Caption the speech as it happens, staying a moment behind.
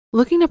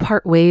Looking to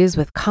part ways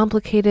with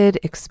complicated,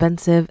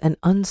 expensive, and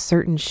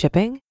uncertain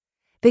shipping?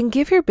 Then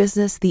give your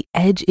business the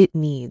edge it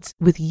needs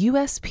with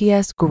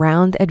USPS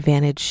Ground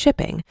Advantage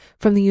shipping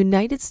from the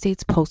United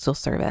States Postal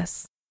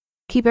Service.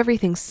 Keep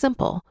everything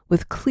simple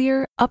with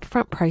clear,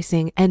 upfront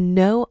pricing and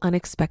no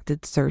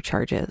unexpected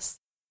surcharges.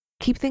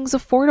 Keep things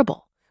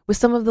affordable with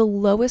some of the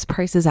lowest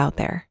prices out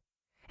there.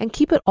 And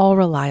keep it all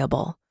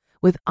reliable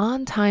with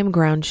on-time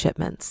ground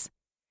shipments.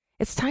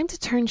 It's time to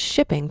turn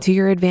shipping to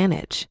your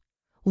advantage.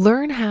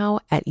 Learn how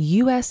at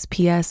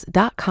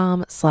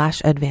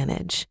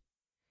USPS.com/advantage.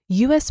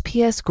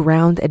 USPS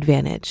Ground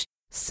Advantage.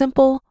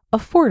 Simple,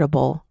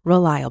 affordable,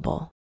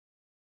 reliable.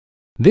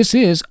 This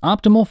is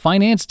Optimal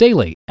Finance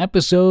Daily,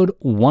 episode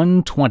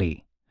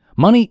 120.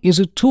 Money is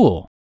a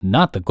tool,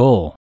 not the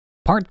goal.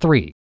 Part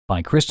 3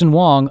 by Kristin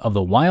Wong of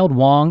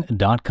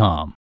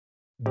thewildwong.com.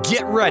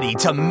 Get ready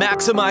to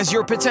maximize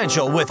your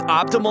potential with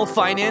Optimal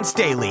Finance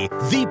Daily,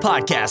 the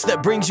podcast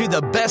that brings you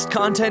the best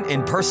content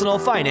in personal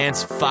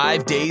finance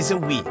 5 days a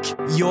week.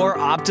 Your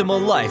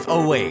optimal life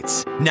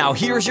awaits. Now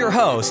here's your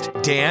host,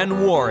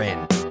 Dan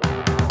Warren.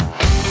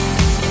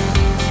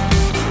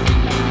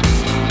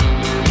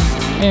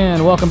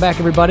 And welcome back,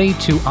 everybody,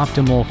 to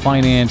Optimal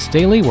Finance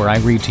Daily, where I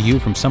read to you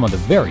from some of the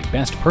very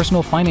best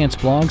personal finance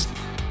blogs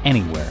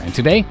anywhere. And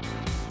today,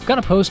 I've got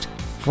a post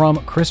from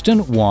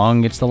Kristin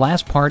Wong. It's the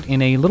last part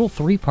in a little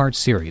 3-part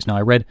series. Now,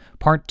 I read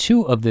part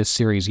 2 of this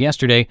series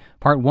yesterday.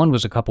 Part 1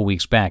 was a couple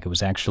weeks back. It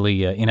was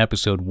actually in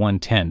episode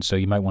 110, so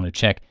you might want to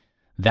check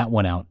that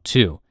one out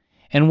too.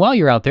 And while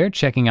you're out there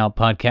checking out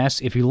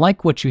podcasts, if you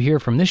like what you hear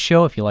from this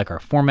show, if you like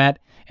our format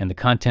and the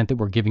content that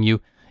we're giving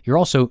you, you're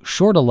also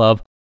sure to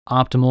love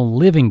Optimal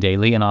Living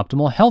Daily and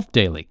Optimal Health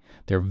Daily.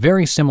 They're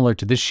very similar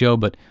to this show,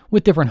 but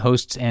with different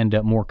hosts and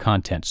more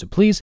content. So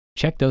please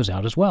check those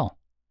out as well.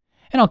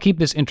 And I'll keep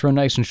this intro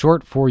nice and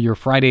short for your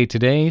Friday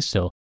today,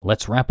 so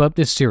let's wrap up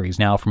this series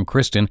now from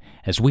Kristin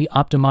as we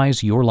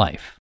optimize your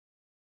life.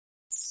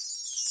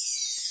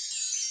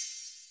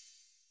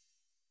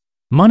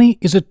 Money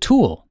is a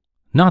tool,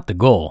 not the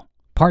goal.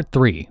 Part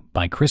 3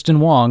 by Kristin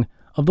Wong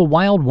of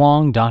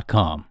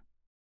thewildwong.com.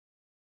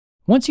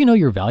 Once you know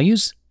your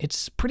values,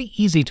 it's pretty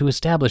easy to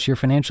establish your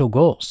financial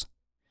goals.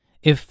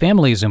 If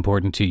family is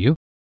important to you,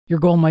 your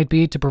goal might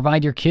be to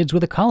provide your kids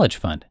with a college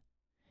fund.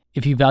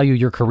 If you value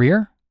your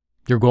career,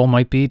 your goal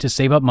might be to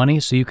save up money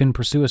so you can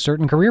pursue a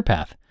certain career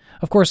path.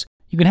 Of course,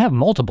 you can have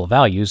multiple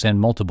values and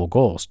multiple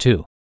goals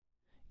too.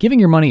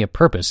 Giving your money a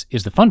purpose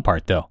is the fun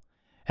part though.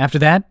 After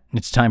that,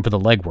 it's time for the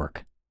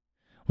legwork.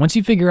 Once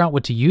you figure out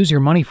what to use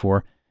your money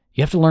for,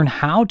 you have to learn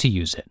how to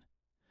use it.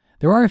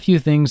 There are a few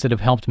things that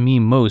have helped me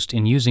most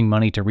in using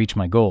money to reach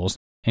my goals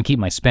and keep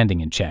my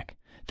spending in check.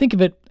 Think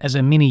of it as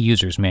a mini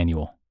user's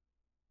manual.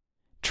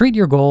 Treat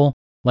your goal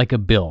like a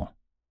bill.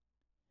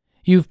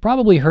 You've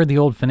probably heard the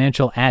old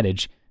financial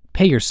adage,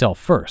 pay yourself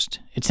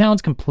first. It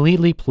sounds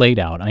completely played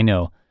out, I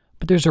know,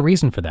 but there's a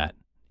reason for that.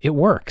 It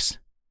works.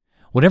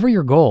 Whatever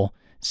your goal,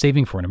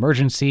 saving for an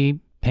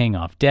emergency, paying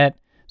off debt,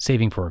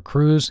 saving for a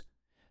cruise,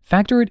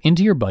 factor it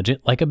into your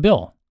budget like a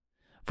bill.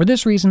 For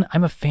this reason,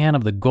 I'm a fan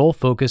of the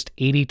goal-focused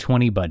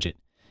 80-20 budget,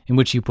 in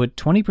which you put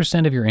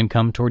 20% of your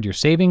income toward your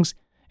savings,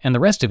 and the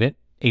rest of it,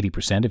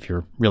 80% if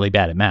you're really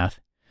bad at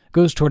math,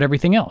 goes toward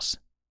everything else.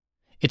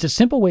 It's a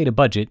simple way to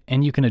budget,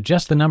 and you can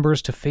adjust the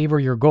numbers to favor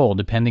your goal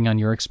depending on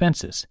your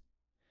expenses.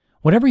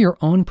 Whatever your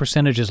own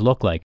percentages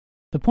look like,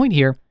 the point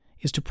here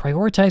is to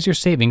prioritize your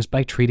savings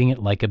by treating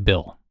it like a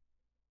bill.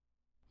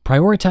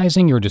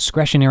 Prioritizing your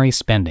discretionary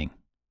spending.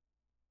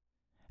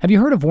 Have you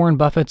heard of Warren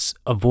Buffett's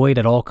avoid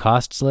at all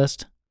costs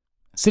list?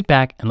 Sit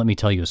back and let me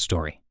tell you a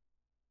story.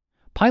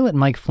 Pilot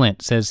Mike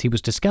Flint says he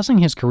was discussing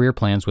his career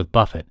plans with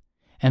Buffett,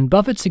 and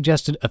Buffett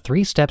suggested a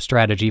 3-step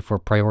strategy for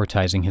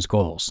prioritizing his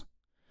goals.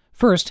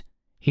 First,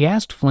 he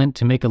asked Flint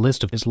to make a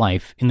list of his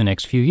life in the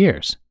next few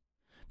years.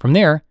 From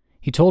there,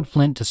 he told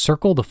Flint to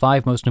circle the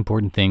 5 most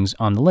important things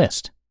on the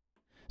list.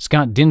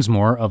 Scott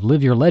Dinsmore of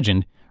Live Your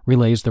Legend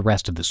relays the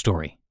rest of the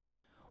story.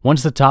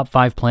 Once the top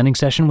 5 planning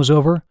session was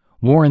over,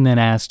 Warren then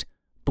asked,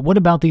 "But what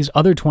about these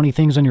other 20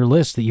 things on your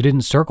list that you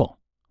didn't circle?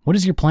 What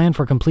is your plan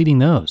for completing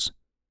those?"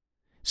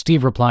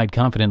 Steve replied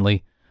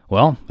confidently,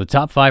 "Well, the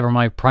top 5 are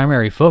my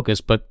primary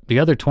focus, but the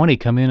other 20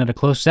 come in at a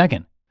close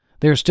second.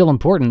 They are still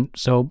important,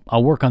 so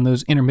I'll work on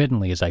those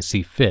intermittently as I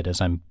see fit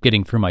as I'm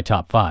getting through my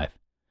top 5.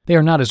 They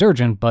are not as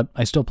urgent, but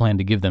I still plan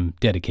to give them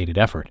dedicated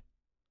effort."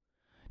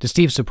 To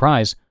Steve's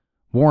surprise,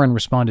 Warren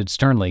responded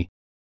sternly,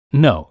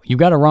 "No, you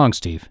got it wrong,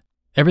 Steve.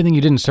 Everything you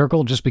didn't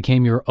circle just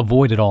became your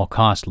avoid at all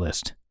cost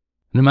list.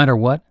 No matter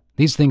what,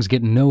 these things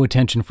get no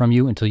attention from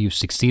you until you've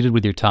succeeded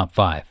with your top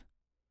 5.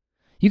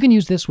 You can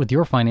use this with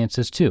your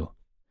finances too.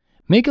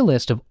 Make a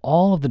list of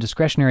all of the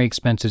discretionary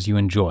expenses you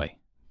enjoy.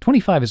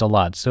 25 is a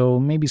lot, so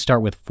maybe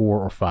start with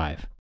 4 or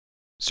 5.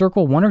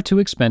 Circle 1 or 2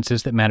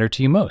 expenses that matter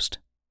to you most.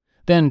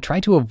 Then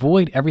try to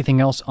avoid everything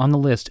else on the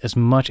list as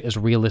much as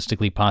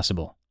realistically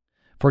possible.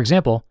 For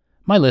example,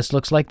 my list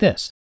looks like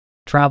this: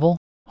 travel,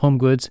 home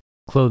goods,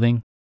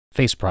 clothing,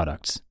 face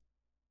products.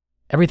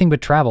 Everything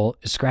but travel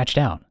is scratched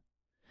out.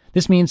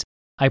 This means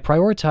I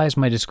prioritize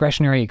my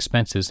discretionary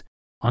expenses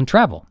on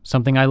travel,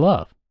 something I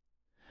love.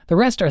 The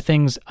rest are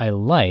things I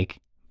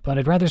like, but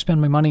I'd rather spend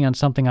my money on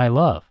something I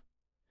love.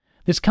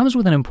 This comes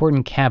with an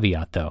important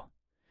caveat, though.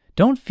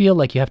 Don't feel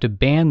like you have to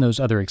ban those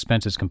other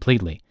expenses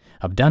completely.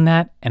 I've done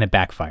that, and it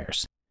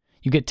backfires.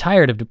 You get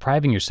tired of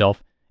depriving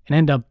yourself and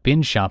end up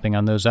binge shopping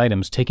on those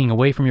items, taking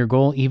away from your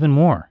goal even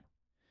more.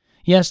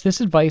 Yes, this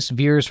advice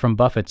veers from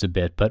Buffett's a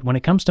bit, but when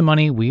it comes to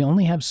money, we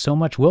only have so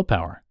much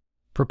willpower.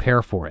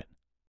 Prepare for it.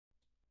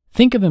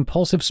 Think of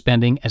impulsive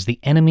spending as the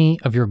enemy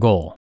of your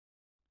goal.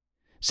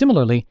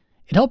 Similarly,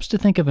 it helps to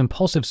think of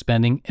impulsive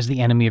spending as the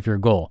enemy of your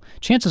goal.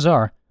 Chances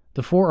are,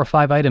 the 4 or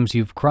 5 items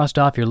you've crossed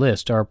off your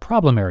list are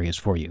problem areas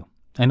for you.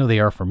 I know they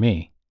are for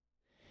me.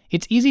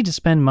 It's easy to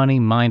spend money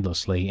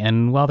mindlessly,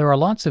 and while there are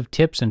lots of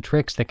tips and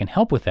tricks that can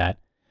help with that,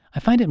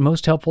 I find it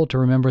most helpful to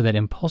remember that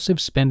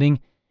impulsive spending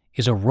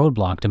is a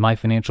roadblock to my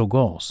financial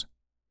goals.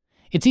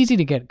 It's easy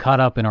to get caught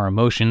up in our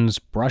emotions,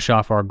 brush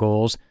off our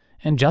goals,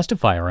 and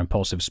justify our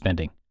impulsive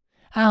spending.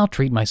 I'll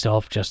treat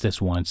myself just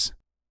this once.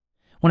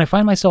 When I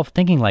find myself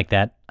thinking like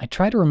that, I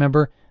try to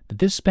remember that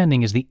this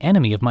spending is the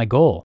enemy of my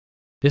goal.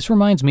 This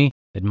reminds me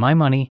that my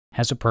money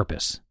has a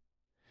purpose.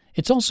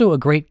 It's also a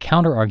great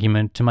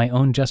counter-argument to my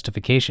own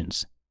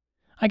justifications.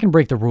 I can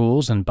break the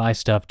rules and buy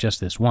stuff just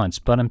this once,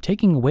 but I'm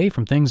taking away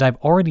from things I've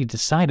already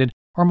decided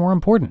are more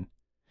important.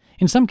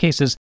 In some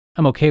cases,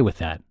 I'm okay with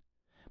that.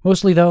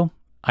 Mostly, though,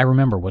 I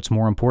remember what's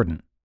more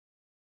important.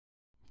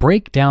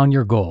 Break down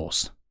your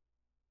goals.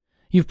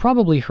 You've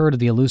probably heard of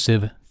the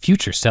elusive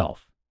future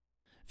self.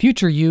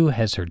 Future you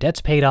has her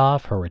debts paid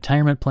off, her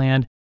retirement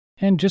planned,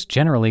 and just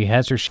generally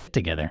has her shit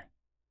together.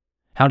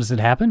 How does it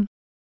happen?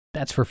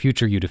 That's for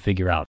future you to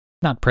figure out,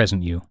 not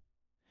present you.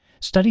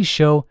 Studies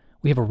show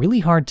we have a really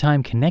hard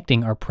time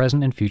connecting our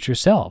present and future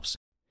selves.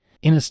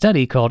 In a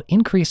study called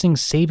Increasing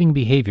Saving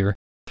Behavior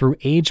Through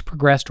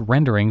Age-Progressed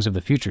Renderings of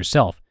the Future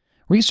Self,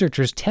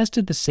 researchers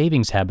tested the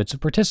savings habits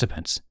of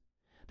participants.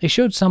 They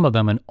showed some of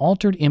them an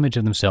altered image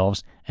of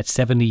themselves at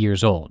 70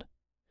 years old.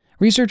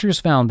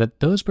 Researchers found that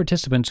those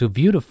participants who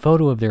viewed a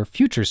photo of their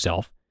future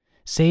self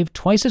saved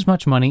twice as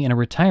much money in a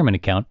retirement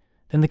account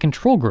than the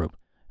control group,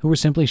 who were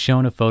simply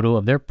shown a photo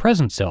of their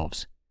present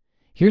selves.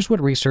 Here's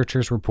what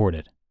researchers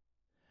reported.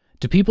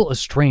 To people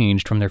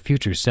estranged from their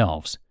future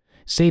selves,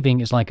 saving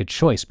is like a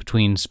choice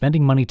between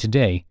spending money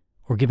today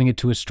or giving it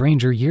to a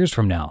stranger years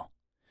from now.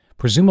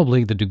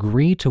 Presumably, the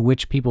degree to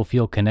which people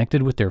feel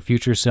connected with their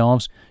future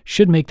selves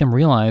should make them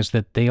realize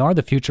that they are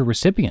the future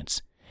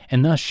recipients,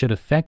 and thus should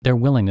affect their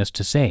willingness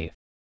to save.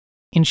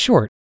 In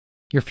short,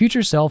 your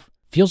future self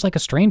feels like a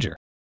stranger.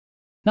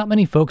 Not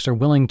many folks are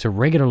willing to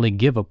regularly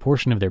give a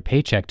portion of their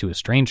paycheck to a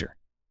stranger.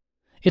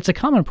 It's a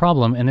common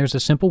problem, and there's a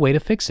simple way to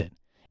fix it.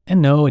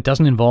 And no, it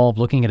doesn't involve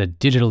looking at a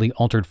digitally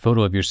altered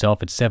photo of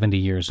yourself at 70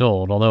 years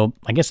old, although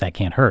I guess that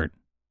can't hurt.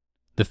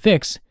 The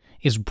fix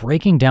is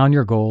breaking down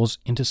your goals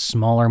into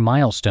smaller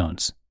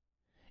milestones.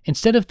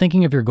 Instead of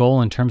thinking of your goal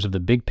in terms of the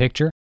big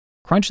picture,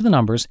 crunch the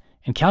numbers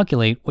and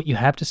calculate what you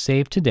have to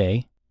save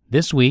today,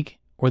 this week,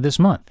 or this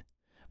month.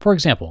 For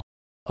example,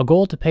 a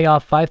goal to pay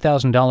off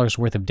 $5,000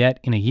 worth of debt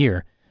in a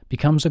year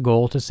becomes a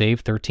goal to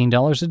save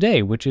 $13 a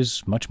day, which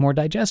is much more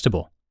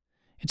digestible.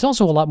 It's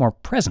also a lot more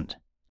present.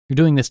 You're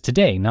doing this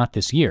today, not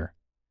this year.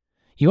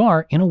 You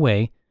are, in a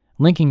way,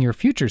 linking your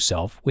future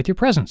self with your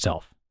present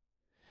self.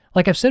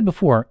 Like I've said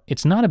before,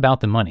 it's not about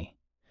the money.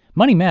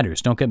 Money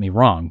matters, don't get me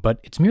wrong, but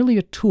it's merely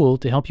a tool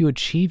to help you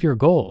achieve your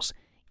goals,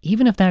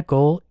 even if that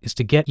goal is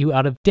to get you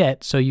out of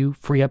debt so you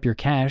free up your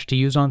cash to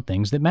use on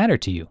things that matter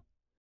to you.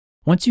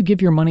 Once you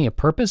give your money a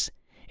purpose,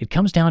 it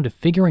comes down to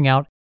figuring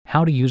out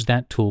how to use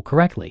that tool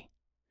correctly.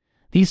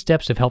 These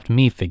steps have helped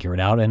me figure it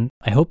out, and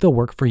I hope they'll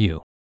work for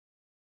you.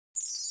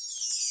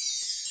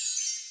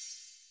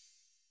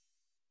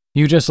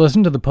 You just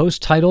listened to the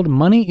post titled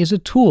Money is a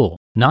Tool,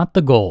 Not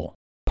the Goal,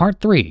 Part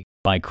 3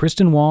 by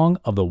Kristin Wong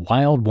of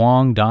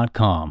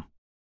thewildwong.com.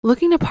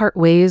 Looking to part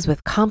ways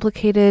with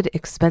complicated,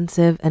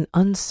 expensive, and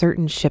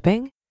uncertain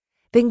shipping?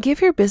 Then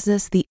give your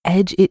business the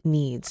edge it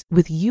needs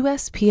with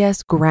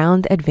USPS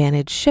Ground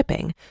Advantage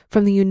shipping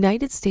from the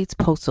United States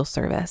Postal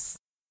Service.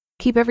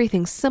 Keep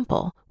everything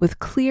simple with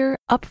clear,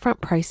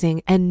 upfront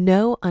pricing and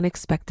no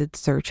unexpected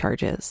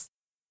surcharges.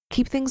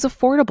 Keep things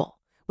affordable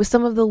with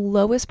some of the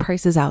lowest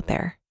prices out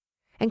there.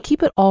 And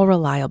keep it all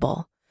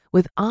reliable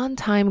with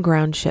on-time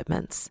ground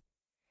shipments.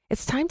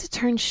 It's time to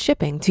turn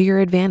shipping to your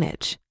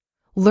advantage.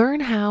 Learn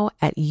how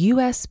at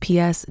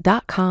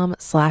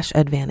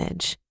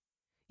USPS.com/advantage.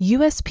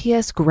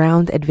 USPS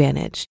Ground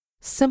Advantage.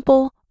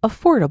 Simple,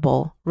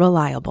 affordable,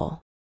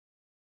 reliable.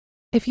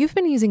 If you've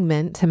been using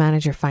Mint to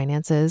manage your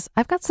finances,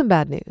 I've got some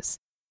bad news.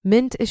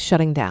 Mint is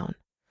shutting down.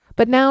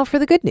 But now for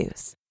the good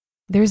news.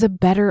 There's a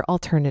better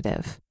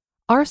alternative.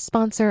 Our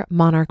sponsor,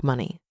 Monarch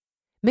Money.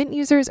 Mint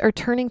users are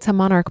turning to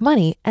Monarch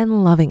Money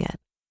and loving it.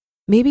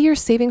 Maybe you're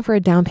saving for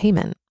a down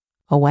payment,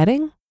 a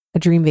wedding, a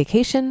dream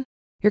vacation,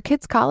 your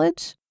kid's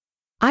college.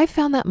 I've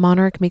found that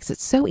Monarch makes it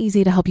so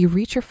easy to help you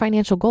reach your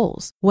financial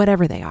goals,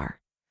 whatever they are.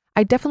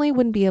 I definitely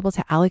wouldn't be able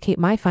to allocate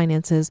my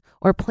finances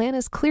or plan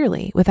as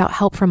clearly without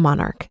help from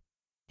Monarch.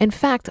 In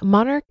fact,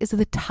 Monarch is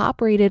the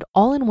top-rated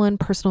all-in-one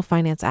personal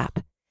finance app.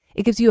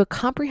 It gives you a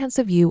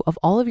comprehensive view of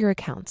all of your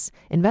accounts,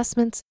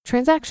 investments,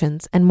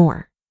 transactions, and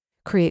more.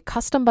 Create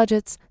custom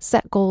budgets,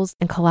 set goals,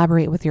 and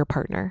collaborate with your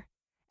partner.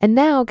 And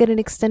now get an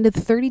extended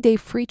 30-day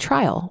free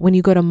trial when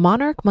you go to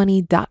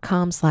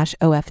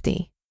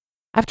monarchmoney.com/OFD.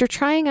 After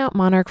trying out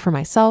Monarch for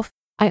myself,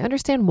 I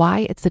understand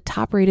why it's the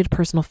top-rated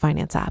personal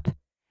finance app.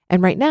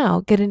 And right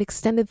now, get an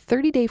extended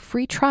 30-day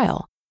free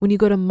trial when you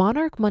go to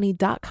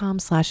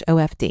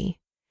monarchmoney.com/OFD.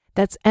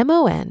 That's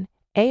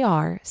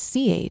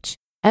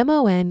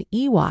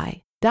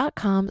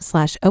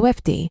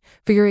monarchmoney.com/OFD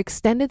for your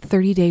extended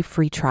 30-day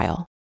free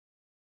trial.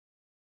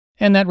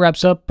 And that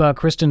wraps up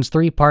Kristin's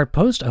 3-part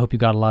post. I hope you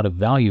got a lot of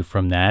value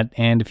from that.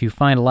 And if you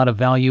find a lot of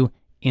value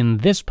in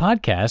this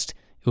podcast,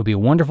 it would be a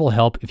wonderful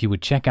help if you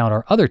would check out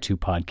our other 2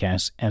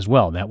 podcasts as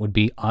well. That would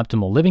be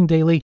Optimal Living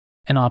Daily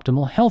and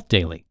Optimal Health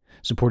Daily.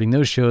 Supporting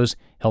those shows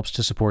helps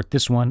to support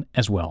this one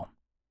as well.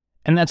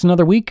 And that's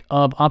another week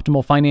of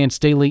Optimal Finance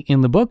Daily in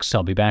the books.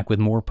 I'll be back with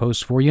more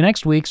posts for you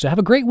next week, so have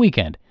a great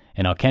weekend.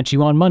 And I'll catch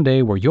you on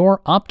Monday where your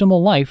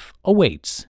optimal life awaits.